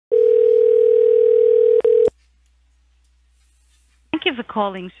Thank you for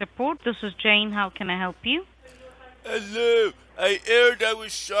calling support. This is Jane. How can I help you? Hello, I heard I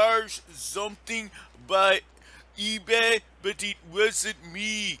was charged something by eBay, but it wasn't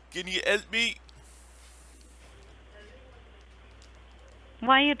me. Can you help me?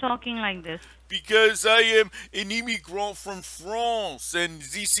 Why are you talking like this? Because I am an immigrant from France, and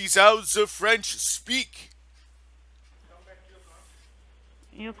this is how the French speak.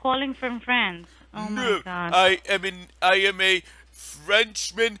 You're calling from France. Oh my No, God. I am a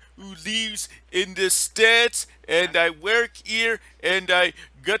Frenchman who lives in the States, and I work here, and I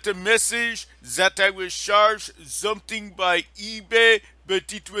got a message that I was charged something by eBay,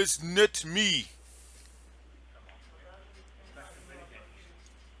 but it was not me.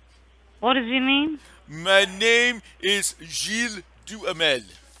 What is your name? My name is Gilles Duhamel.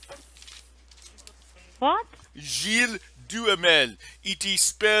 What? Gilles Duhamel. It is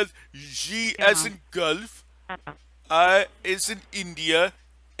spelled G Come as on. in golf, I as in India,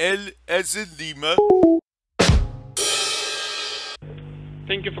 L as in Lima.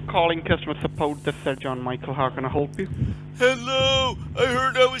 Thank you for calling customer support. This is John Michael. How can I help you? Hello, I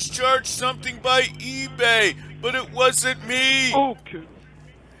heard I was charged something by eBay, but it wasn't me.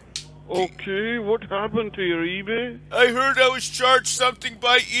 Okay, what happened to your eBay? I heard I was charged something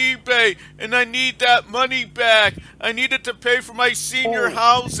by eBay, and I need that money back. I need it to pay for my senior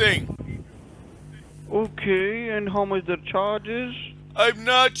housing. Okay, and how much the charges? I'm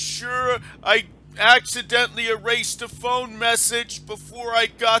not sure. I accidentally erased a phone message before I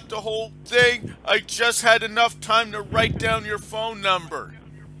got the whole thing. I just had enough time to write down your phone number.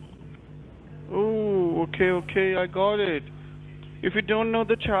 Oh, okay, I got it. If you don't know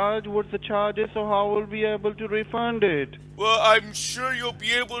the charge, what the charge is, so how will we able to refund it? Well, I'm sure you'll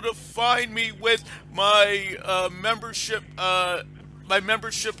be able to find me with my membership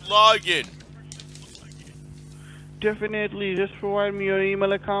login. Definitely, just provide me your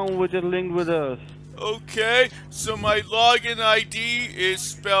email account which is linked with us. Okay, so my login ID is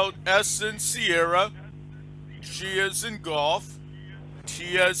spelled S in Sierra, G as in golf,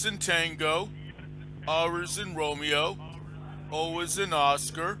 T as in tango, R as in Romeo, O as in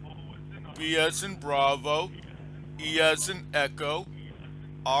Oscar, B as in Bravo, E as in Echo,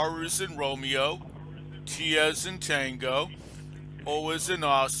 R as in Romeo, T as in Tango, O as in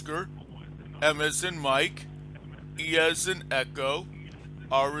Oscar, M as in Mike, E as in Echo,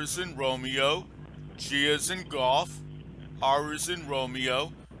 R as in Romeo, G as in Golf, R as in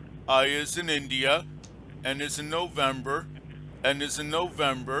Romeo, I as in India, N as in November, N as in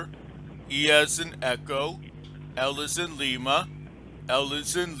November, E as in Echo, L as in Lima, L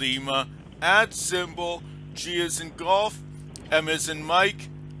as in Lima, @ symbol, G as in Golf, M as in Mike,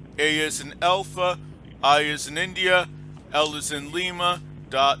 A as in Alpha, I as in India, L as in Lima,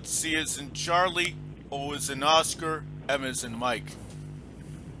 dot C as in Charlie, O as in Oscar, M as in Mike.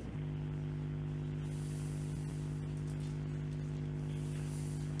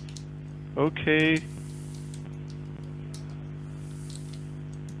 Okay.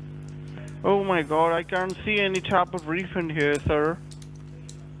 Oh my god, I can't see any type of refund here, sir.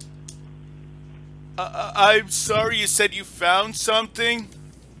 I'm sorry, you said you found something?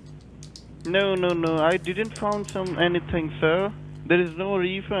 No, I didn't found anything, sir. There is no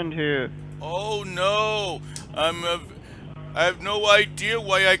refund here. Oh no, I have no idea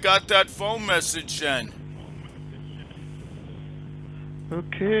why I got that phone message then.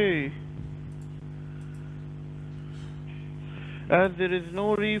 Okay. As there is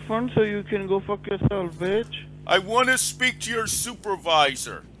no refund, so you can go fuck yourself, bitch. I want to speak to your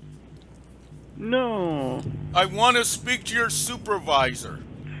supervisor. No. I want to speak to your supervisor.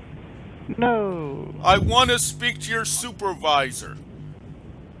 No. I want to speak to your supervisor.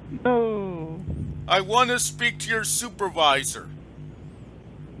 No. I want to speak to your supervisor.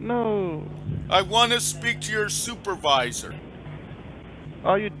 No. I want to speak to your supervisor.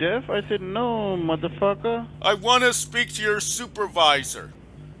 Are you deaf? I said no, motherfucker. I want to speak to your supervisor.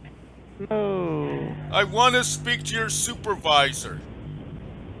 No. I want to speak to your supervisor.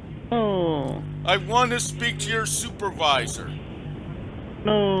 No. I want to speak to your supervisor.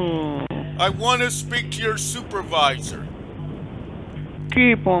 No. I want to speak to your supervisor.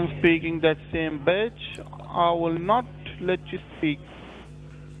 Keep on speaking that same bitch. I will not let you speak.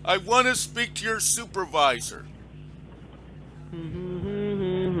 I want to speak to your supervisor.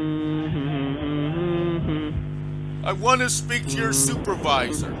 I want to speak to your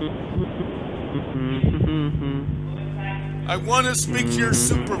supervisor. I want to speak to your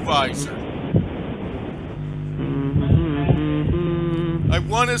supervisor. I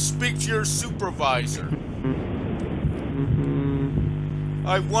want to speak to your supervisor.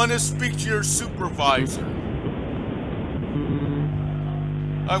 I want to speak to your supervisor.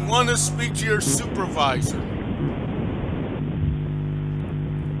 I want to speak to your supervisor.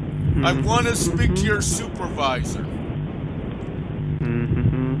 I want to speak to your supervisor.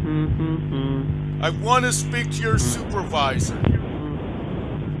 I want to speak to your supervisor.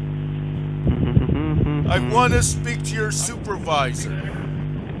 I want to speak to your supervisor.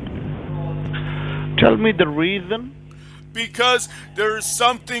 Tell me the reason. Because there is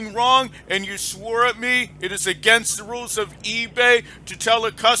something wrong and you swore at me. It is against the rules of eBay to tell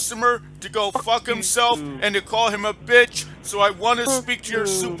a customer to go fuck himself and to call him a bitch. So I want to speak to your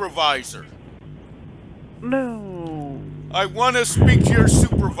supervisor. No. I want to speak to your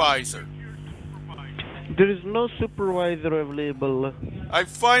supervisor. There is no supervisor available. I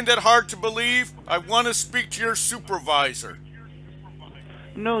find that hard to believe. I want to speak to your supervisor.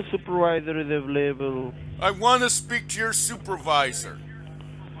 No supervisor is available. I want to speak to your supervisor.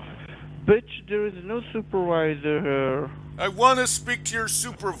 Bitch, there is no supervisor here. I want to speak to your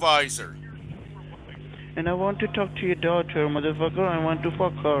supervisor. And I want to talk to your daughter, motherfucker. I want to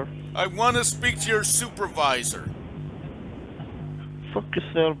fuck her. I want to speak to your supervisor. Fuck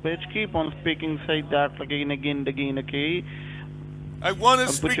yourself, bitch. Keep on speaking like that again, okay? I want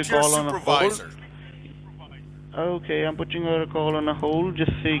to speak to your supervisor. Okay, I'm putting your call on a hold.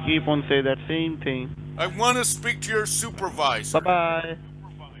 Just keep on say that same thing. I want to speak to your supervisor. Bye-bye.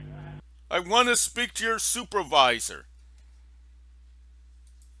 I want to speak to your supervisor.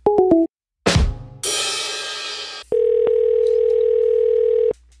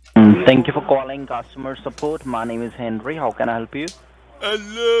 Thank you for calling customer support. My name is Henry. How can I help you?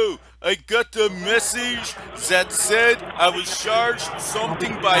 Hello, I got a message that said I was charged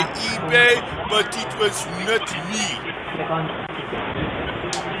something by eBay, but it was not me.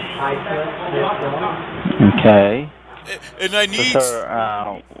 Okay. And I need... So,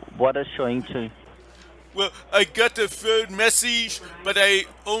 sir, what is showing to? Well, I got a phone message, but I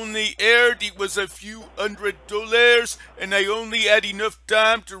only aired it was a few $100, and I only had enough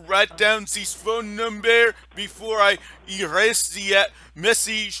time to write down this phone number before I erased the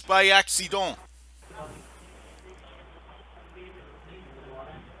message by accident.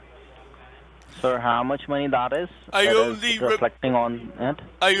 Sir, how much money that is? I that only is reflecting on it.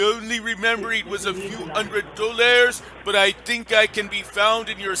 I only remember it was a few $100, but I think I can be found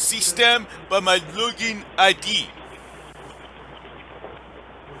in your system by my login ID.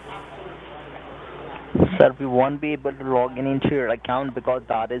 Sir, we won't be able to log into your account because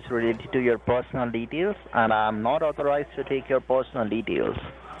that is related to your personal details, and I'm not authorized to take your personal details.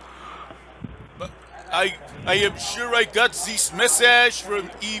 But I am sure I got this message from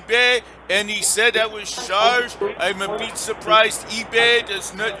eBay, and he said I was charged. I'm a bit surprised eBay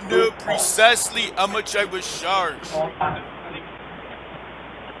does not know precisely how much I was charged.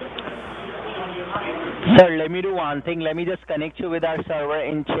 Sir, let me do one thing. Let me just connect you with our server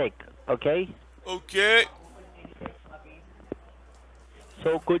and check, okay? Okay.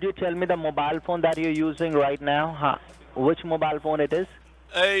 So could you tell me the mobile phone that you're using right now? Which mobile phone it is?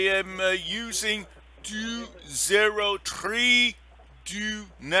 I am using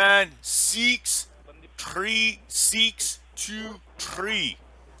 203-296-3623.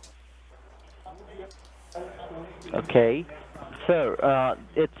 Okay. Sir,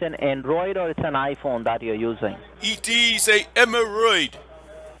 it's an Android or it's an iPhone that you're using? It is a hemorrhoid.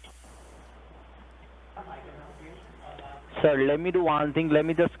 Sir, let me do one thing. Let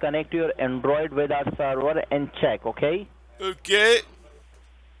me just connect your Android with our server and check, okay? Okay.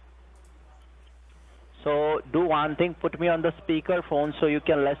 So do one thing. Put me on the speaker phone so you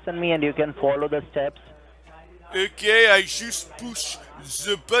can listen me and you can follow the steps. Okay, I just push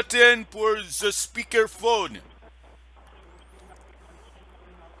the button for the speaker phone.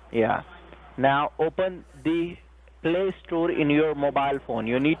 Yeah. Now open the Play Store in your mobile phone.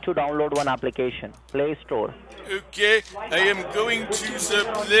 You need to download one application. Play Store. Okay, I am going to the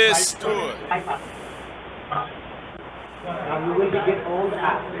Play Store. Now you will get all the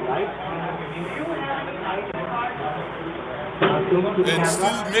apps, right? And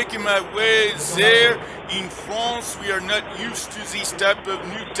still making my way there. In France, we are not used to this type of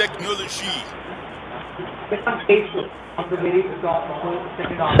new technology.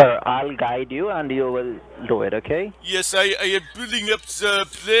 Sir, I'll guide you and you will do it, okay? Yes, I am building up the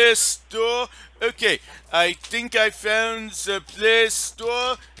Play Store. Okay, I think I found the Play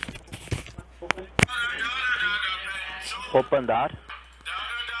Store. Open that.